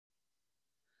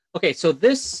Okay, so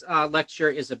this lecture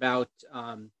is about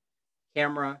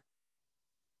camera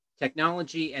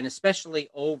technology and especially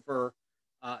over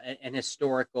an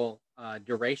historical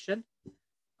duration.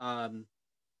 Um,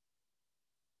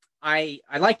 I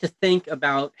like to think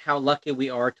about how lucky we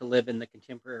are to live in the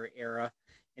contemporary era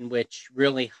in which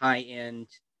really high-end,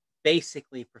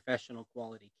 basically professional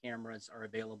quality cameras are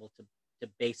available to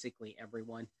basically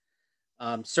everyone.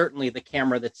 Certainly the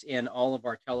camera that's in all of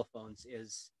our telephones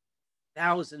is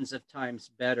thousands of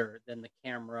times better than the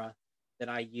camera that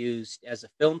I used as a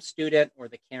film student or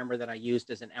the camera that I used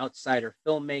as an outsider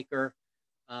filmmaker.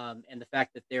 And the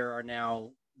fact that there are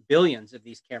now billions of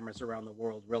these cameras around the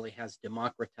world really has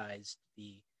democratized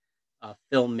the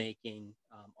filmmaking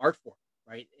art form,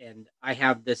 right? And I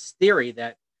have this theory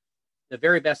that the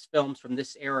very best films from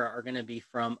this era are going to be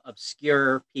from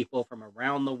obscure people from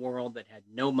around the world that had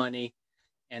no money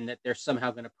and that they're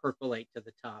somehow going to percolate to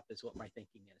the top is what my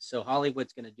thinking is. So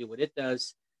Hollywood's going to do what it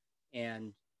does,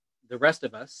 and the rest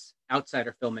of us,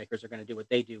 outsider filmmakers, are going to do what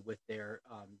they do with their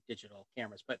digital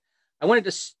cameras. But I wanted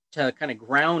to kind of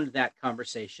ground that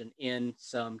conversation in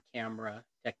some camera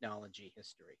technology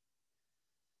history.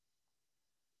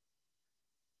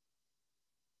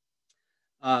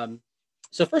 Um,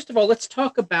 so first of all, let's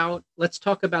talk about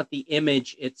the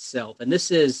image itself, and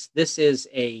this is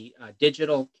a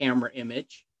digital camera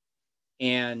image,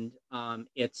 and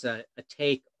it's a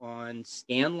take on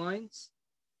scan lines.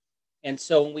 And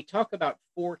so when we talk about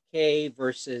 4K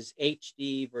versus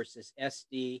HD versus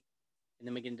SD, and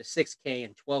then we get into 6K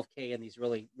and 12K and these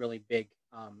really, really big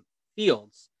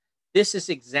fields, this is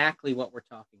exactly what we're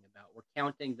talking about. We're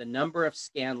counting the number of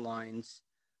scan lines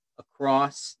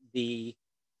across the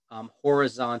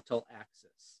horizontal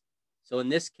axis. So in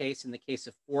this case, in the case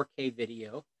of 4K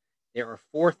video, there are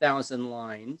 4,000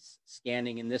 lines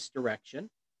scanning in this direction.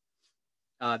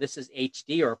 This is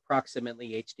HD or approximately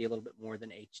HD, a little bit more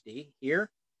than HD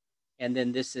here. And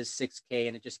then this is 6K,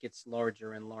 and it just gets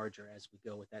larger and larger as we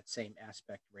go with that same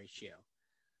aspect ratio.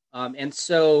 And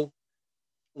so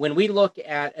when we look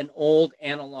at an old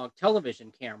analog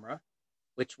television camera,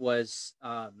 which was,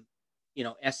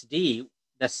 SD,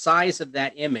 the size of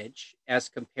that image as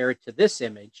compared to this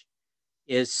image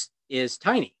is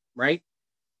tiny, right?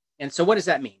 And so what does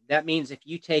that mean? That means if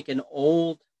you take an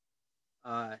old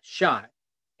shot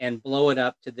and blow it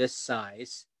up to this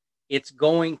size, it's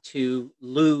going to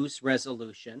lose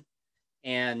resolution.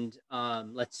 And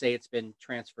let's say it's been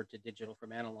transferred to digital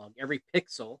from analog. Every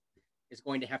pixel is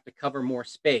going to have to cover more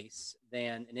space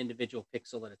than an individual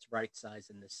pixel at its right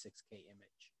size in this 6K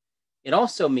image. It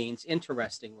also means,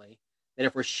 interestingly, that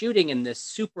if we're shooting in this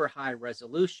super high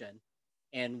resolution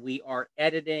and we are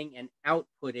editing and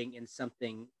outputting in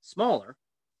something smaller,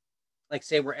 like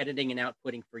say we're editing and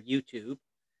outputting for YouTube,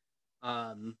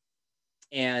 um,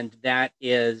 and that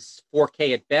is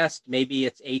 4K at best. Maybe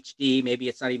it's HD, maybe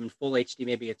it's not even full HD,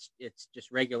 maybe it's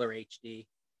just regular HD,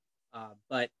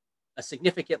 but a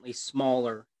significantly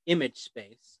smaller image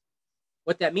space.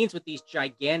 What that means with these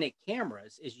gigantic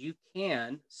cameras is you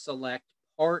can select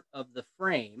part of the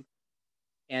frame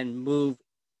and move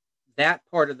that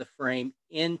part of the frame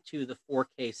into the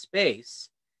 4K space,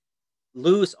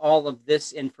 lose all of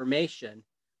this information,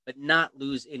 but not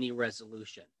lose any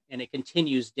resolution. And it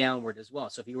continues downward as well.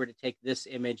 So if you were to take this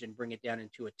image and bring it down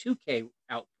into a 2K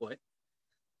output,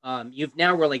 you've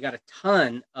now really got a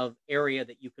ton of area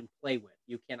that you can play with.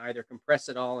 You can either compress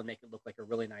it all and make it look like a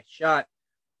really nice shot,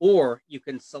 or you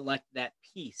can select that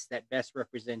piece that best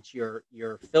represents your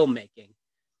filmmaking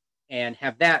and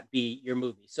have that be your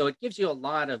movie. So it gives you a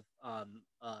lot of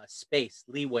space,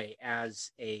 leeway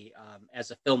as a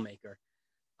filmmaker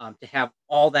to have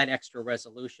all that extra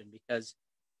resolution, because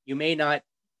you may not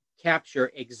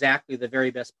capture exactly the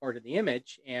very best part of the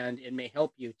image, and it may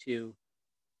help you to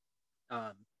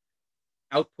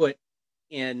output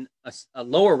in a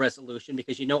lower resolution,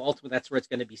 because ultimately that's where it's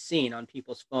going to be seen on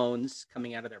people's phones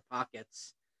coming out of their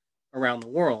pockets around the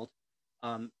world.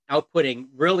 Outputting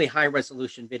really high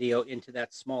resolution video into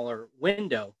that smaller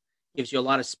window gives you a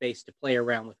lot of space to play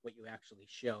around with what you actually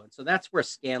show. And so that's where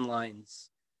scan lines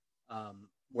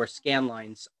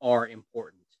are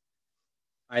important,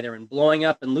 either in blowing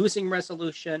up and losing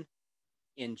resolution,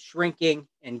 in shrinking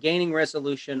and gaining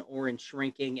resolution, or in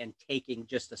shrinking and taking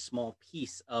just a small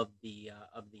piece of the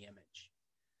image.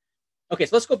 Okay,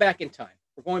 so let's go back in time.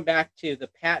 We're going back to the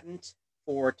patent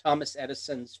for Thomas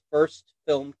Edison's first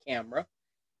film camera.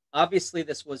 Obviously,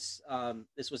 this was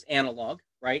analog,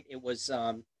 right? It was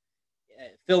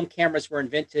film cameras were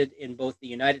invented in both the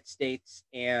United States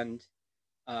and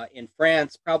in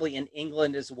France, probably in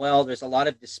England as well. There's a lot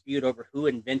of dispute over who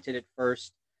invented it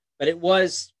first, but it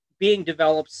was being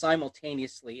developed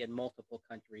simultaneously in multiple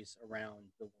countries around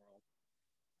the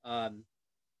world.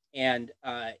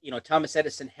 Thomas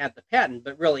Edison had the patent,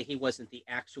 but really he wasn't the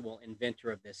actual inventor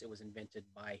of this. It was invented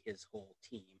by his whole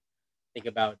team. Think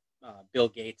about Bill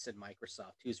Gates and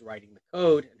Microsoft, who's writing the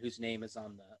code and whose name is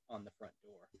on the front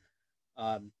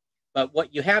door. But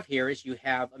what you have here is you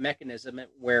have a mechanism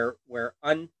where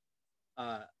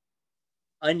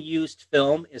unused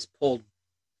film is pulled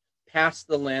past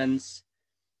the lens,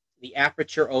 the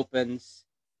aperture opens,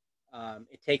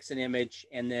 it takes an image,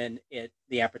 and then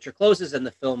the aperture closes and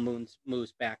the film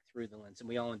moves back through the lens. And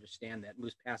we all understand that,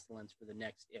 moves past the lens for the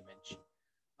next image.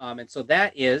 And so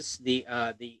that is the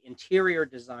interior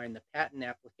design, the patent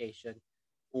application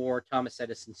for Thomas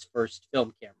Edison's first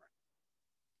film camera.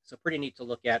 So pretty neat to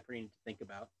look at, pretty neat to think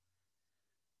about.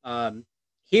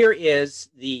 Here is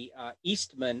the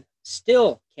Eastman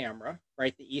still camera,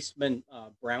 right? The Eastman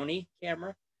Brownie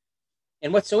camera.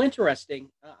 And what's so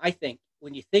interesting, I think,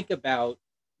 when you think about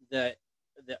the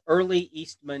early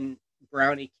Eastman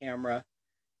Brownie camera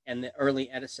and the early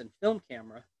Edison film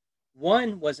camera,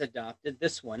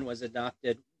 this one was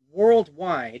adopted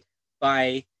worldwide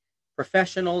by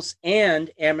professionals and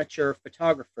amateur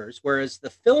photographers, whereas the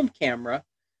film camera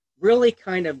really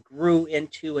kind of grew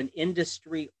into an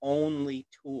industry-only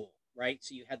tool, right?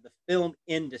 So you had the film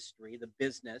industry, the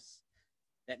business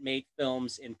that made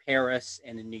films in Paris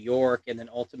and in New York, and then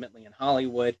ultimately in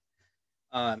Hollywood.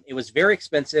 It was very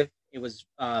expensive. It was,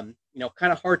 kind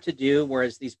of hard to do,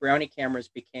 whereas these Brownie cameras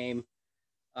became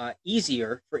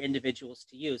easier for individuals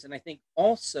to use. And I think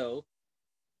also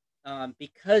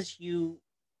because you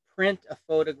print a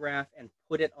photograph and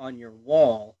put it on your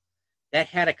wall, that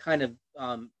had a kind of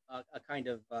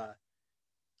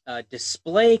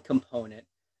display component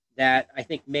that I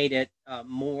think made it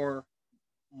more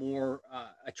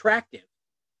attractive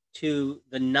to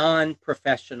the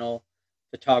non-professional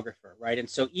photographer, right? And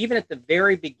so even at the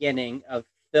very beginning of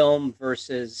film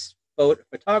versus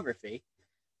photography,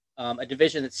 a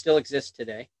division that still exists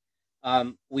today,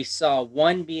 we saw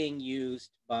one being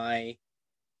used by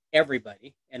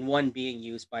everybody and one being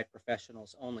used by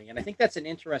professionals only. And I think that's an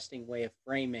interesting way of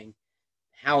framing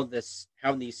how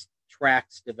these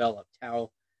tracks developed,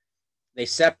 how they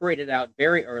separated out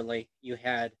very early. You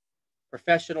had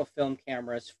professional film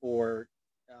cameras for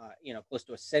close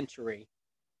to a century,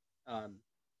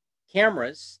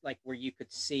 cameras like where you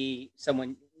could see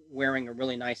someone wearing a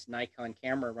really nice Nikon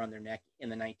camera around their neck in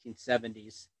the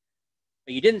 1970s,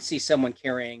 but you didn't see someone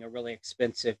carrying a really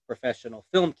expensive professional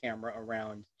film camera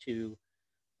around to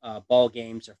ball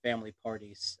games or family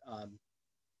parties.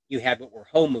 You had what were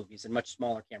home movies and much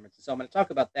smaller cameras. And so I'm going to talk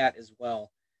about that as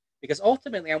well, because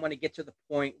ultimately I want to get to the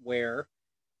point where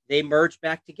they merge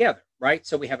back together, right?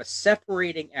 So we have a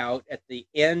separating out at the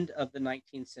end of the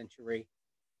 19th century.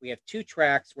 We have two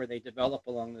tracks where they develop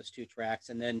along those two tracks.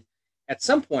 And then at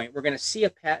some point, we're going to see a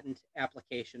patent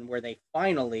application where they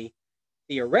finally,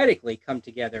 theoretically, come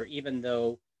together, even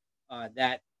though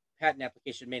that patent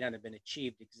application may not have been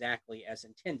achieved exactly as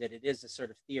intended. It is a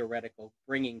sort of theoretical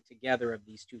bringing together of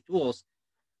these two tools,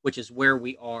 which is where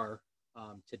we are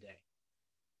today.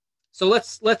 So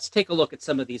let's take a look at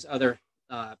some of these other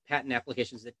patent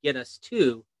applications that get us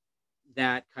to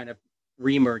that kind of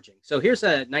remerging. So here's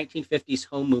a 1950s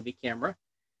home movie camera.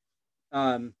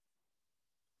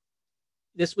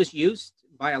 This was used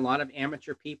by a lot of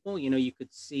amateur people. You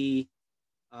could see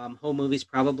home movies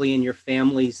probably in your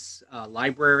family's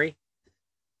library,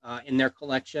 in their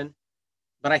collection.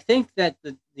 But I think that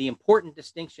the important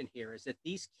distinction here is that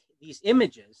these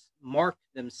images marked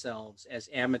themselves as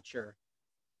amateur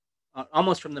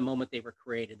almost from the moment they were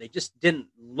created. They just didn't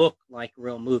look like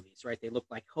real movies, right? They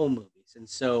looked like home movies. And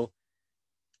so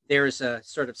there's a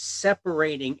sort of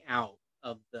separating out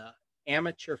of the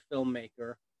amateur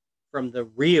filmmaker from the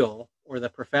real or the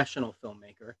professional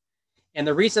filmmaker. And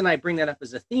the reason I bring that up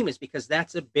as a theme is because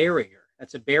that's a barrier.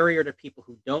 That's a barrier to people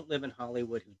who don't live in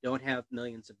Hollywood, who don't have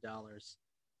millions of dollars,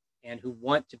 and who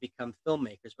want to become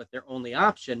filmmakers, but their only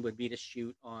option would be to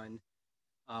shoot on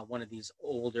one of these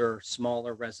older,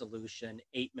 smaller resolution,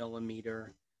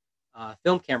 8mm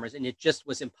film cameras, and it just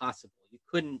was impossible. You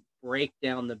couldn't break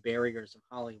down the barriers of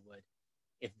Hollywood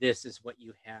if this is what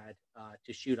you had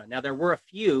to shoot on. Now, there were a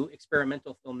few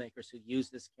experimental filmmakers who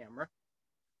used this camera,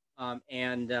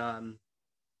 and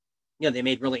they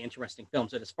made really interesting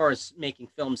films. But as far as making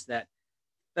films that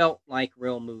felt like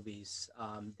real movies,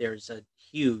 there's a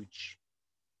huge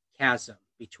chasm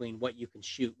between what you can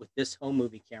shoot with this home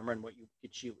movie camera and what you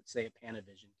could shoot with, say, a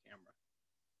Panavision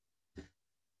camera.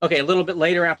 Okay, a little bit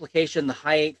later application, the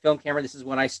high-8 film camera. This is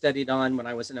what I studied on when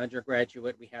I was an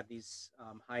undergraduate. We had these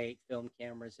high-8 film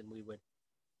cameras, and we would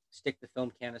stick the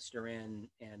film canister in,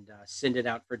 and send it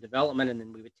out for development, and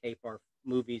then we would tape our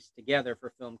movies together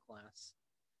for film class.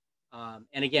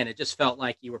 And again, it just felt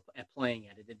like you were playing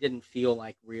at it. It didn't feel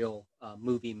like real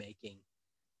movie making.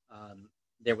 Um,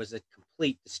 there was a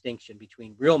complete distinction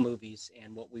between real movies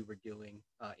and what we were doing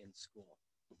in school.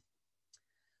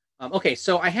 Okay,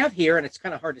 so I have here, and it's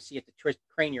kind of hard to see it to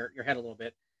crane your head a little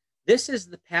bit. This is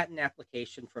the patent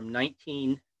application from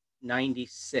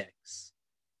 1996,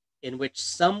 in which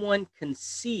someone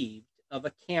conceived of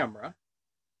a camera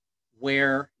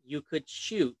where you could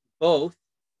shoot both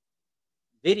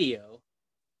video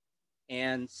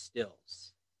and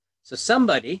stills. So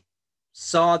somebody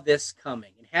saw this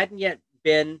coming. It hadn't yet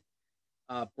been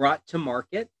brought to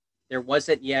market. There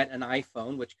wasn't yet an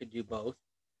iPhone which could do both.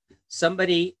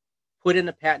 Somebody put in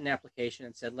a patent application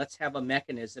and said, let's have a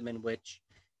mechanism in which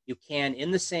you can,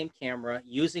 in the same camera,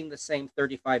 using the same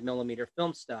 35 millimeter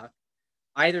film stock,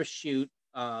 either shoot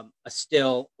a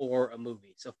still or a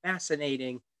movie. So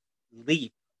fascinating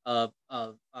leap of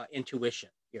intuition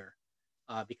here,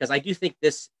 because I do think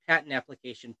this patent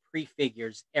application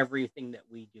prefigures everything that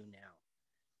we do now.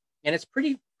 And it's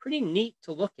pretty neat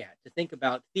to look at, to think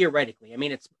about theoretically. I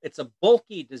mean, it's a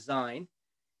bulky design,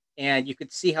 and you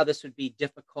could see how this would be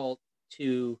difficult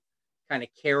to kind of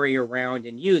carry around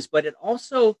and use, but it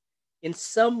also in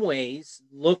some ways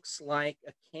looks like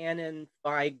a Canon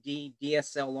 5D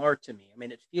DSLR to me. I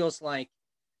mean, it feels like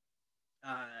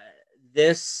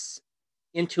this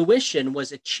intuition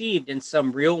was achieved in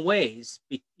some real ways,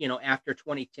 after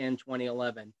 2010,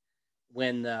 2011,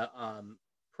 when the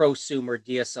prosumer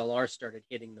DSLR started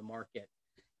hitting the market.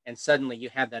 And suddenly you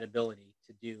have that ability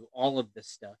to do all of this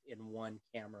stuff in one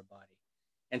camera body.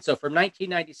 And so from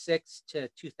 1996 to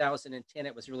 2010,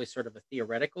 it was really sort of a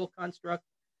theoretical construct.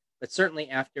 But certainly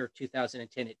after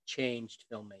 2010, it changed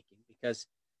filmmaking, because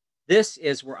this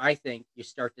is where I think you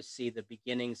start to see the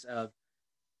beginnings of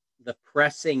the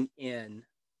pressing in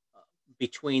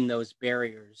between those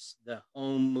barriers, the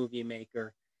home movie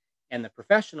maker and the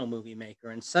professional movie maker.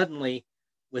 And suddenly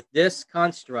with this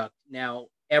construct, now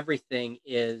everything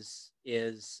is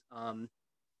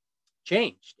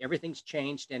changed. Everything's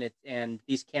changed, and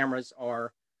these cameras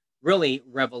are really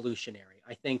revolutionary.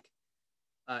 I think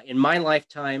in my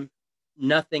lifetime,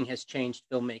 nothing has changed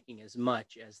filmmaking as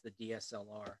much as the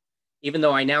DSLR. Even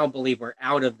though I now believe we're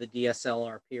out of the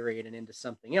DSLR period and into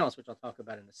something else, which I'll talk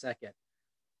about in a second.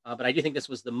 But I do think this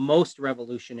was the most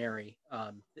revolutionary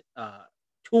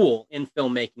tool in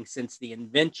filmmaking since the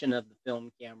invention of the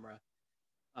film camera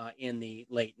in the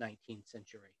late 19th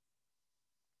century.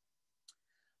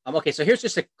 Okay, so here's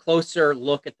just a closer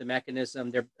look at the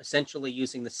mechanism. They're essentially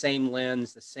using the same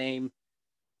lens, the same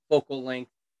focal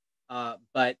length,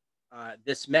 but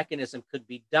this mechanism could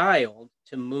be dialed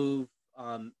to move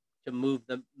the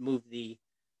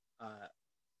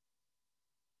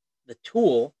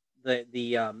tool, the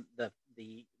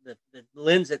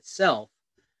lens itself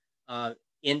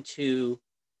into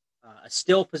a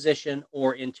still position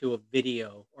or into a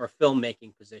video or a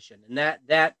filmmaking position. And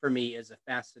that for me is a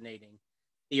fascinating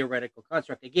theoretical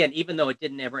construct. Again, even though it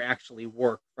didn't ever actually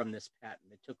work from this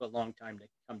patent, it took a long time to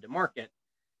come to market,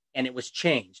 and it was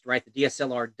changed, right? The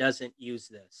DSLR doesn't use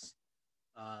this.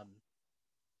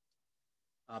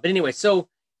 But anyway, so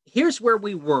here's where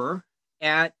we were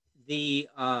at the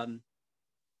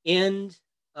end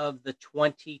of the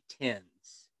 2010s,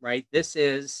 right? This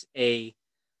is a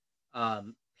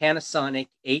Panasonic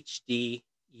HD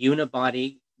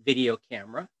unibody video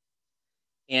camera,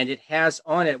 and it has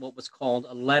on it what was called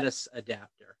a lettuce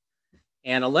adapter.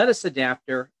 And a lettuce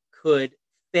adapter could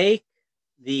fake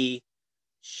the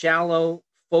shallow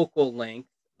focal length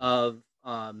of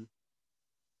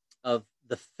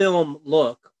the film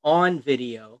look on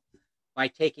video by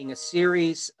taking a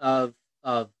series of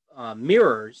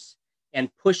mirrors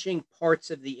and pushing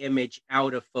parts of the image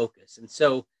out of focus. And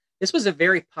so this was a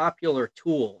very popular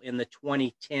tool in the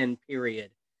 2010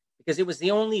 period, because it was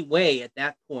the only way at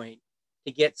that point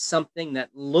to get something that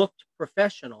looked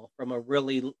professional from a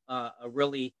really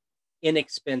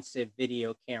inexpensive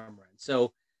video camera. And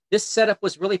so this setup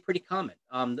was really pretty common,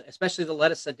 especially the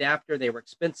lettuce adapter. They were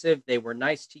expensive, they were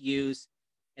nice to use,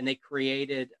 and they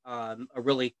created a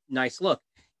really nice look.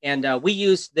 And we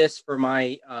used this for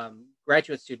my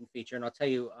graduate student feature. And I'll tell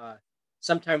you,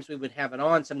 sometimes we would have it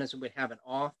on, sometimes we would have it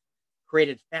off.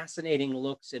 Created fascinating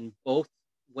looks in both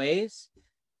ways.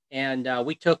 And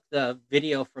we took the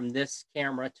video from this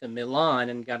camera to Milan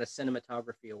and got a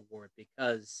cinematography award,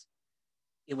 because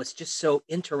it was just so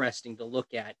interesting to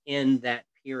look at in that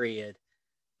period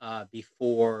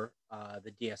before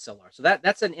the DSLR. So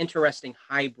that's an interesting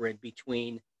hybrid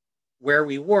between where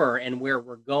we were and where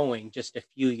we're going just a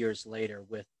few years later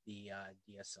with the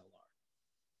DSLR.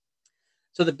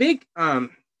 So the big um,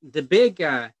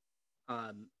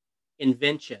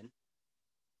 invention,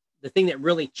 the thing that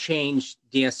really changed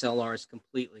DSLRs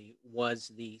completely,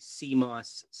 was the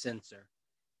CMOS sensor,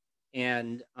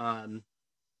 and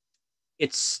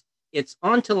it's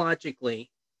ontologically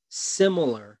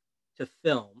similar to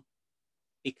film,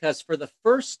 because for the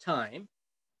first time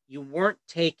you weren't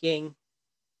taking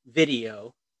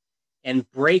video and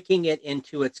breaking it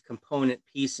into its component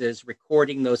pieces,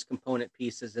 recording those component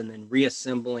pieces, and then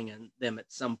reassembling them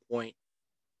at some point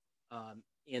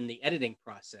in the editing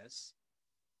process.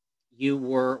 You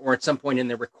were, or at some point in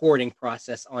the recording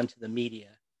process, onto the media.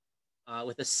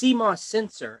 With a CMOS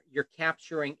sensor, you're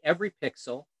capturing every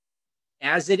pixel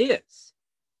as it is,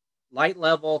 light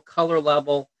level, color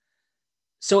level.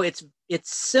 So it's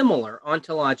similar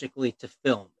ontologically to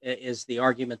film, is the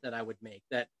argument that I would make,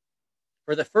 that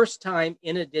for the first time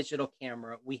in a digital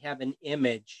camera, we have an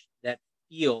image that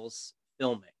feels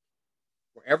filmic,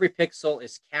 where every pixel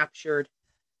is captured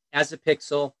as a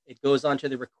pixel. It goes onto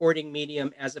the recording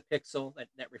medium as a pixel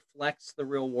that reflects the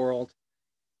real world,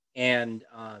 and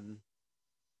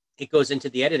it goes into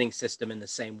the editing system in the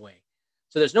same way.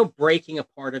 So there's no breaking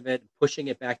apart of it, pushing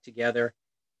it back together.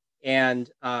 And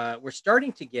we're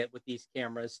starting to get, with these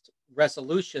cameras,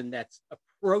 resolution that's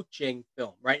approaching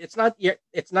film, right? It's not yet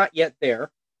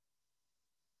there.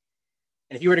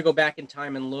 And if you were to go back in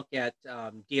time and look at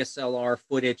DSLR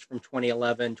footage from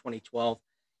 2011, 2012,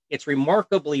 it's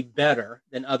remarkably better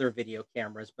than other video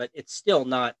cameras, but it's still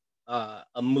not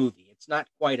a movie. It's not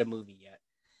quite a movie yet.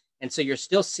 And so you're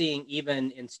still seeing,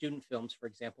 even in student films, for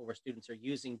example, where students are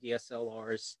using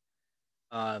DSLRs,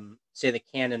 say the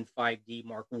Canon 5D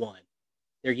Mark I.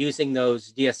 They're using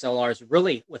those DSLRs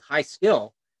really with high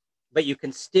skill, but you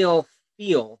can still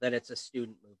feel that it's a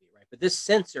student movie, right? But this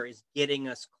sensor is getting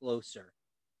us closer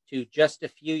to just a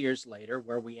few years later,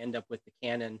 where we end up with the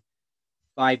Canon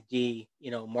 5D,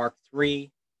 Mark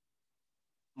III,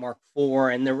 Mark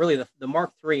IV, and they're really the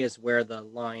Mark III is where the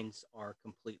lines are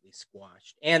completely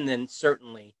squashed. And then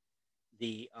certainly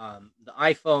the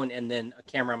iPhone, and then a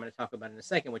camera I'm going to talk about in a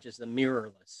second, which is the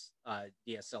mirrorless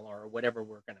DSLR, or whatever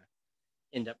we're going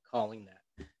to end up calling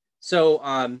that. So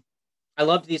I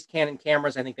love these Canon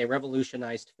cameras. I think they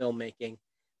revolutionized filmmaking,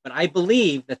 but I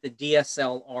believe that the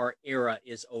DSLR era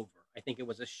is over. I think it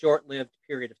was a short-lived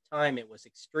period of time. It was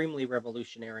extremely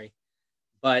revolutionary,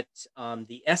 but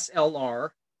the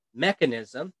SLR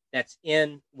mechanism that's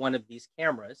in one of these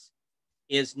cameras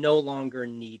is no longer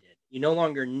needed. You no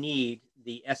longer need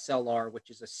the SLR, which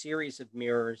is a series of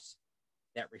mirrors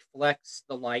that reflects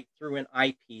the light through an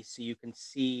eyepiece, so you can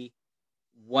see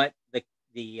what the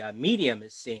medium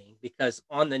is seeing. Because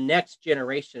on the next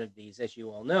generation of these, as you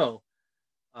all know,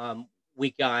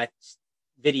 we got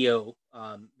video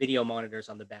monitors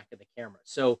on the back of the camera.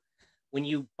 So when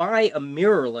you buy a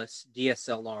mirrorless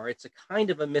DSLR, it's a kind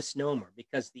of a misnomer,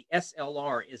 because the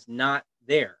SLR is not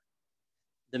there.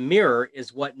 The mirror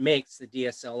is what makes the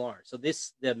DSLR. So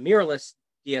the mirrorless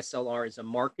DSLR is a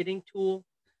marketing tool,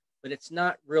 but it's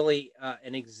not really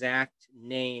an exact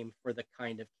name for the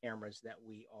kind of cameras that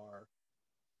we are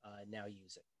now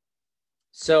using.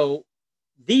 So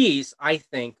these, I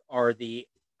think, are the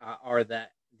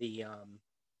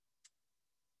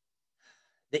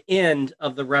end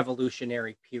of the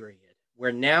revolutionary period,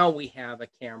 where now we have a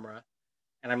camera,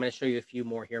 and I'm going to show you a few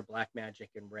more here, Blackmagic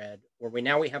and Red, where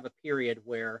we have a period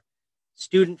where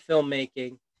student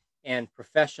filmmaking and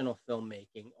professional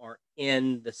filmmaking are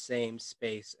in the same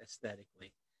space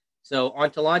aesthetically. So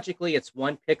ontologically, it's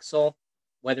one pixel,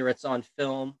 whether it's on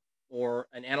film or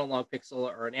an analog pixel,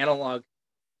 or an analog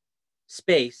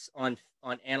space on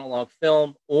analog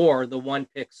film, or the one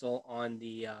pixel on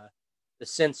the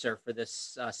sensor for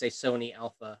this, say, Sony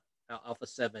Alpha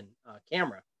 7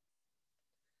 camera.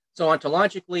 So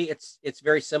ontologically, it's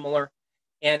very similar,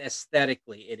 and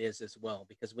aesthetically it is as well,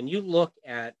 because when you look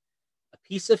at a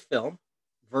piece of film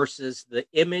versus the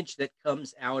image that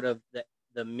comes out of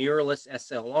the mirrorless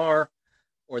SLR,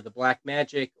 or the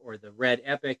Blackmagic, or the Red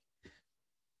Epic,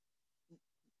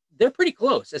 they're pretty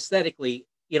close aesthetically,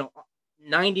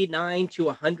 99 to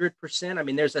 100%. I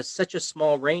mean, there's such a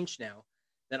small range now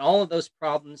that all of those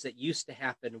problems that used to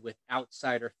happen with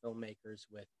outsider filmmakers,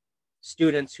 with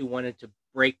students who wanted to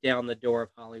break down the door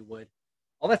of Hollywood,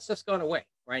 all that stuff's gone away,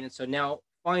 right? And so now,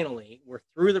 finally, we're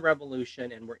through the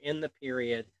revolution, and we're in the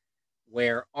period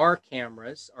where our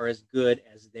cameras are as good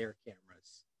as their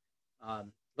cameras.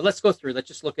 But let's go through. Let's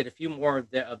just look at a few more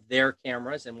of their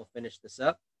cameras, and we'll finish this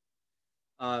up.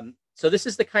 So this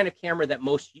is the kind of camera that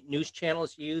most news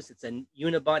channels use. It's a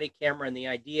unibody camera, and the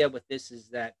idea with this is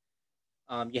that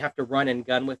you have to run and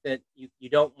gun with it. You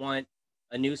don't want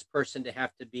a news person to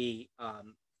have to be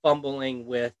fumbling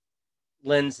with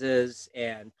lenses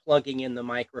and plugging in the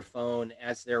microphone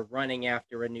as they're running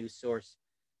after a news source.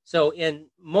 So in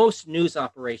most news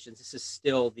operations, this is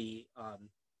still the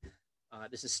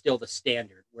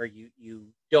standard where you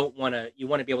don't want to you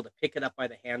want to be able to pick it up by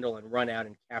the handle and run out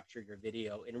and capture your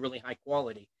video in really high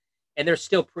quality. And these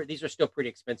are still pretty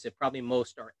expensive. Probably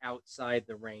most are outside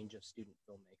the range of student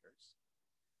filmmakers.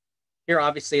 Here,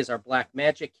 obviously, is our Black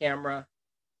Magic camera.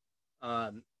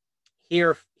 Um,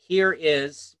 here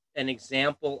is an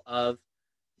example of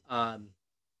um,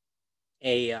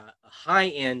 a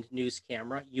high-end news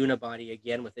camera, unibody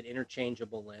again with an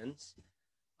interchangeable lens,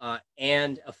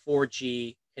 and a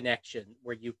 4G connection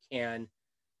where you can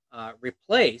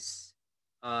replace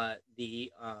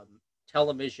the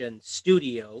television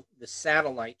studio, the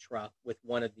satellite truck, with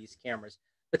one of these cameras,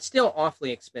 but still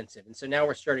awfully expensive. And so now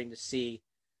we're starting to see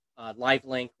Live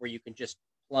Link, where you can just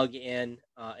plug in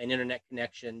an internet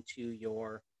connection to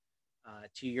your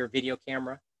video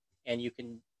camera, and you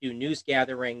can do news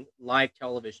gathering, live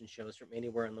television shows from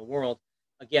anywhere in the world.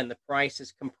 Again, the price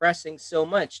is compressing so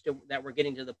much that we're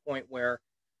getting to the point where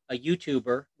a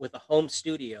YouTuber with a home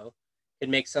studio can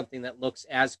make something that looks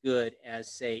as good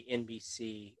as, say,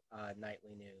 NBC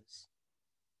nightly news.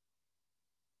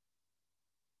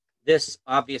 This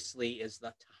obviously is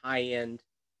the high-end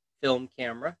film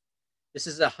camera. This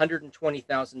is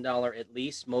 $120,000 at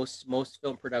least. Most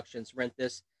film productions rent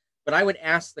this. But I would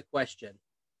ask the question,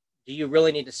 do you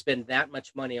really need to spend that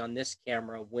much money on this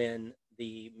camera when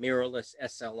the mirrorless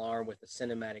SLR with a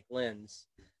cinematic lens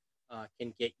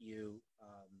can get you,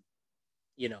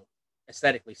 you know,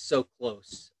 aesthetically so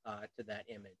close to that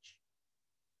image?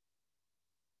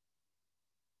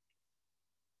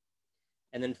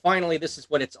 And then finally, this is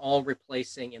what it's all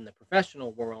replacing in the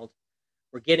professional world.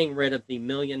 We're getting rid of the $1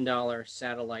 million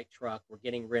satellite truck. We're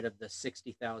getting rid of the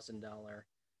 $60,000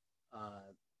 uh,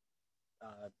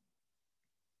 uh,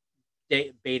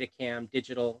 Betacam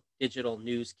digital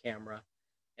news camera,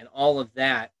 and all of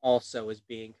that also is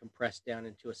being compressed down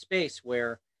into a space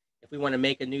where, if we want to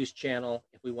make a news channel,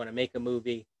 if we want to make a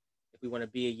movie, if we want to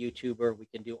be a YouTuber, we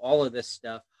can do all of this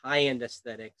stuff, high end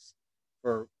aesthetics,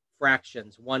 for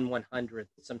fractions, 1/100th,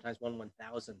 sometimes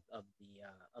 1/1000th of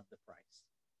the price.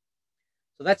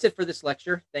 So that's it for this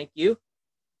lecture. Thank you.